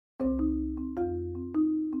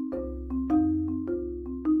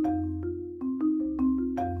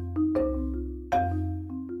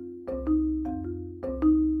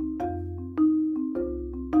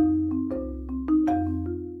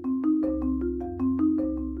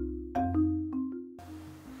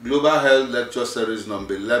Global Health Lecture Series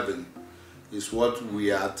number 11 is what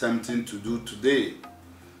we are attempting to do today.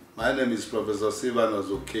 My name is Professor Silvanus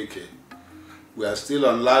Okeke. We are still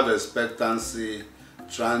on life expectancy,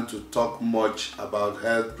 trying to talk much about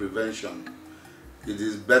health prevention. It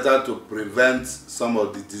is better to prevent some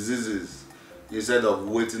of the diseases instead of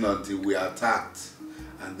waiting until we are attacked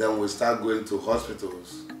and then we start going to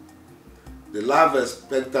hospitals. The life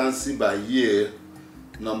expectancy by year,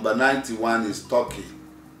 number 91 is Turkey.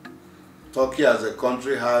 Turkey as a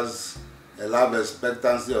country has a life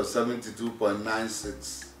expectancy of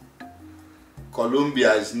 72.96.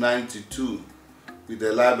 Colombia is 92 with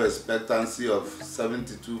a life expectancy of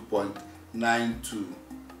 72.92.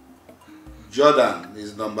 Jordan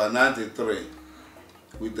is number 93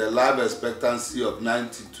 with a life expectancy of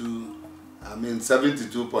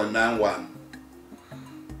 72.91.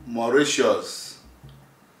 Mauritius,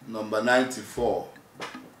 number 94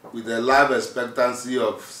 with a life expectancy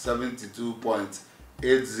of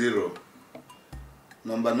 72.80.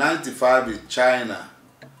 Number 95 is China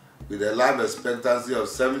with a life expectancy of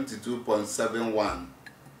 72.71.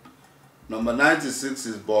 Number 96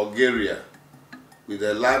 is Bulgaria with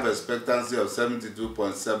a life expectancy of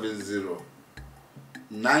 72.70.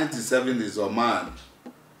 97 is Oman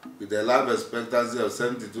with a life expectancy of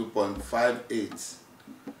 72.58.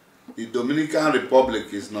 The Dominican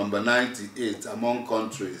Republic is number 98 among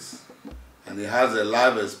countries, and it has a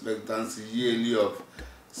life expectancy yearly of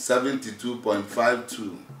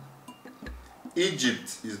 72.52.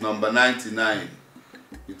 Egypt is number 99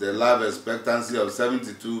 with a life expectancy of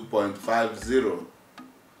 72.50.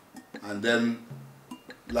 And then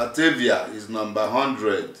Latvia is number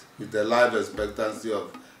 100 with a life expectancy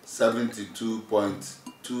of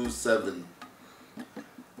 72.27.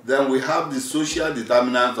 Then we have the social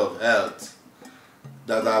determinants of health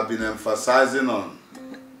that I've been emphasizing on.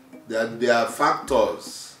 That there are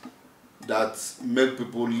factors that make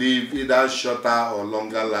people live either shorter or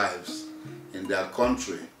longer lives in their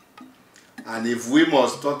country. And if we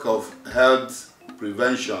must talk of health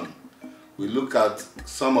prevention, we look at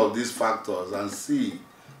some of these factors and see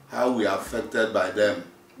how we are affected by them.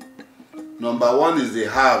 Number one is the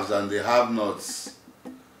haves and the have-nots.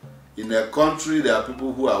 In a country, there are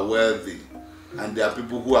people who are wealthy and there are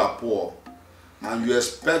people who are poor. And you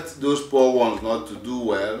expect those poor ones not to do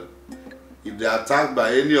well. If they are attacked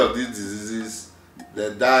by any of these diseases,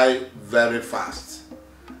 they die very fast.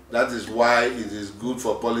 That is why it is good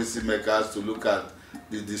for policymakers to look at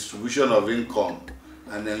the distribution of income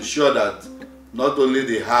and ensure that not only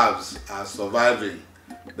the haves are surviving,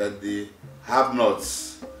 but the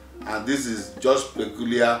have-nots. And this is just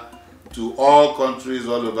peculiar to all countries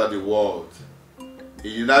all over the world. In the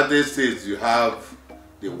United States, you have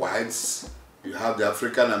the whites, you have the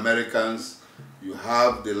African Americans, you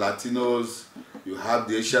have the Latinos, you have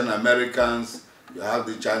the Asian Americans, you have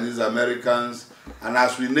the Chinese Americans, and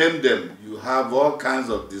as we name them, you have all kinds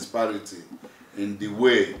of disparity in the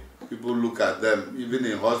way people look at them, even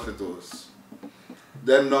in hospitals.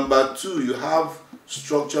 Then number two, you have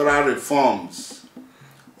structural reforms.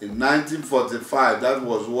 In 1945, that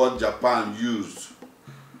was what Japan used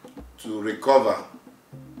to recover.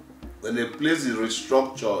 When a place is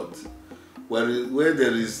restructured, where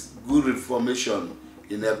there is good reformation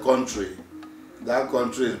in a country, that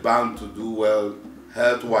country is bound to do well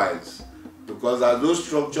health-wise. Because as those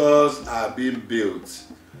structures are being built,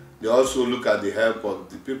 they also look at the health of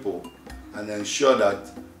the people and ensure that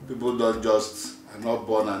people are not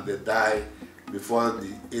born and they die before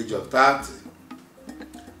the age of 30.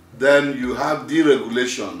 Then you have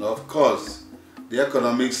deregulation. Of course, the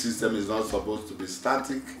economic system is not supposed to be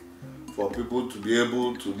static for people to be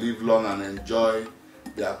able to live long and enjoy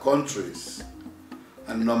their countries.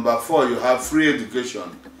 And number four, you have free education.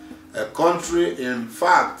 A country, in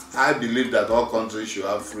fact, I believe that all countries should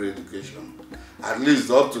have free education, at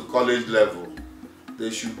least up to college level.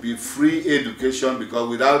 There should be free education because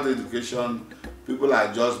without education, people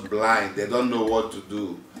are just blind. They don't know what to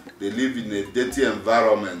do. They live in a dirty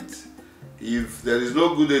environment. If there is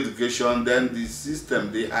no good education, then the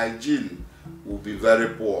system, the hygiene, will be very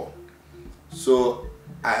poor. So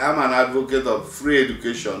I am an advocate of free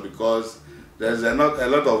education because there's a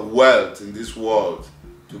lot of wealth in this world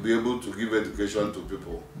to be able to give education to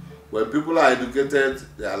people. When people are educated,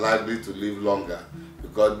 they are likely to live longer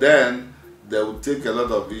because then they will take a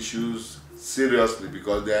lot of issues seriously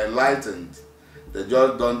because they are enlightened. They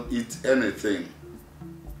just don't eat anything.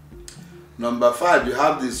 Number five, you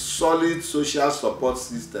have the solid social support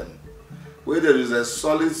system. Where there is a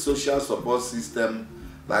solid social support system,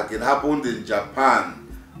 like it happened in Japan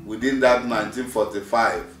within that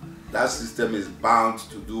 1945, that system is bound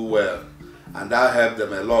to do well. and that helped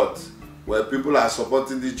them a lot. Where people are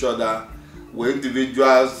supporting each other, where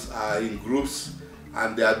individuals are in groups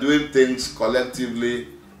and they are doing things collectively,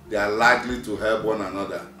 they are likely to help one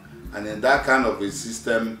another. And in that kind of a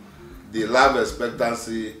system, the life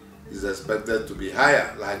expectancy is expected to be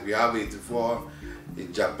higher. Like we have 84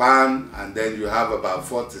 in Japan, and then you have about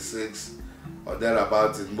 46 or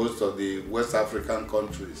thereabouts in most of the West African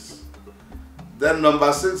countries. Then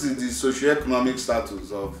number 6 is the socio-economic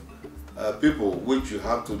status of people, which you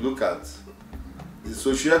have to look at. The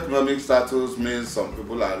socio-economic status means some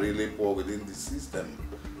people are really poor within the system,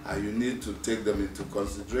 and you need to take them into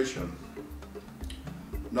consideration.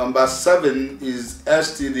 Number 7 is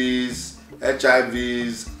STDs,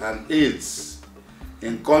 HIVs, and AIDS.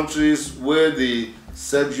 In countries where the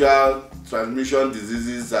sexual transmission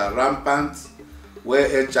diseases are rampant,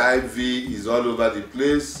 where HIV is all over the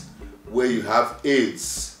place, where you have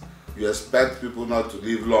AIDS, you expect people not to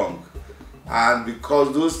live long. And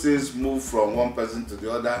because those things move from one person to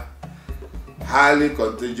the other, highly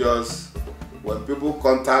contagious, when people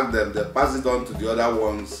contact them, they pass it on to the other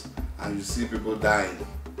ones, and you see people dying.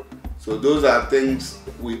 So those are things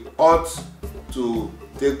we ought to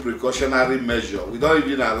take precautionary measure. We don't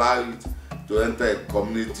even allow it to enter a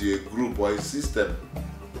community, a group, or a system,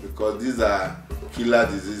 because these are killer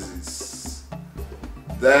diseases.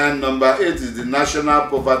 Then number 8 is the national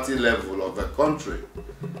poverty level of a country.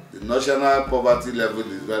 The national poverty level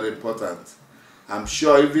is very important. I'm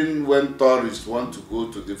sure even when tourists want to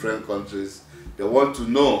go to different countries, they want to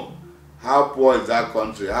know how poor is that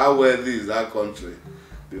country, how wealthy is that country,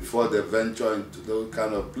 before they venture into those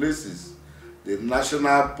kind of places. The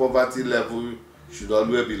national poverty level should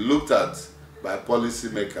always be looked at by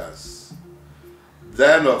policymakers.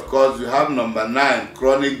 Then, of course, you have number 9,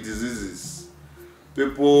 chronic diseases.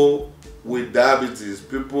 People with diabetes,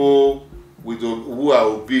 people who are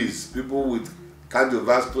obese, people with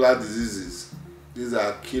cardiovascular diseases. These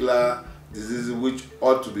are killer diseases which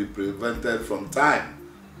ought to be prevented from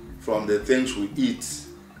the things we eat.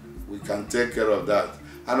 We can take care of that.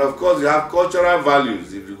 And of course, you have cultural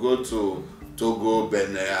values. If you go to Togo,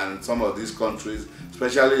 Benin, and some of these countries,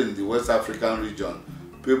 especially in the West African region,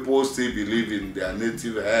 people still believe in their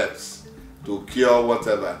native herbs to cure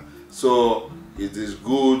whatever. So it is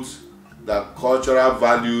good that cultural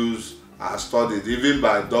values are studied, even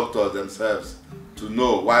by doctors themselves, to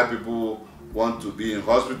know why people want to be in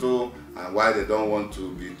hospital and why they don't want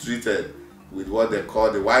to be treated with what they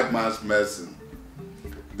call the white man's medicine.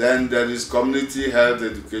 Then there is community health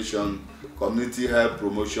education, community health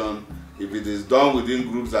promotion. If it is done within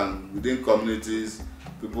groups and within communities,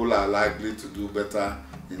 people are likely to do better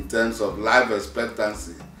in terms of life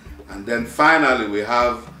expectancy. And then finally, we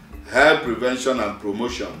have health prevention and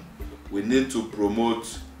promotion. We need to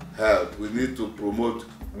promote health. We need to promote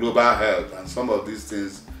global health, and some of these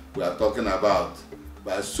things we are talking about.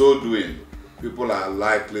 By so doing, people are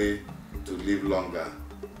likely to live longer.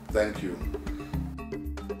 Thank you.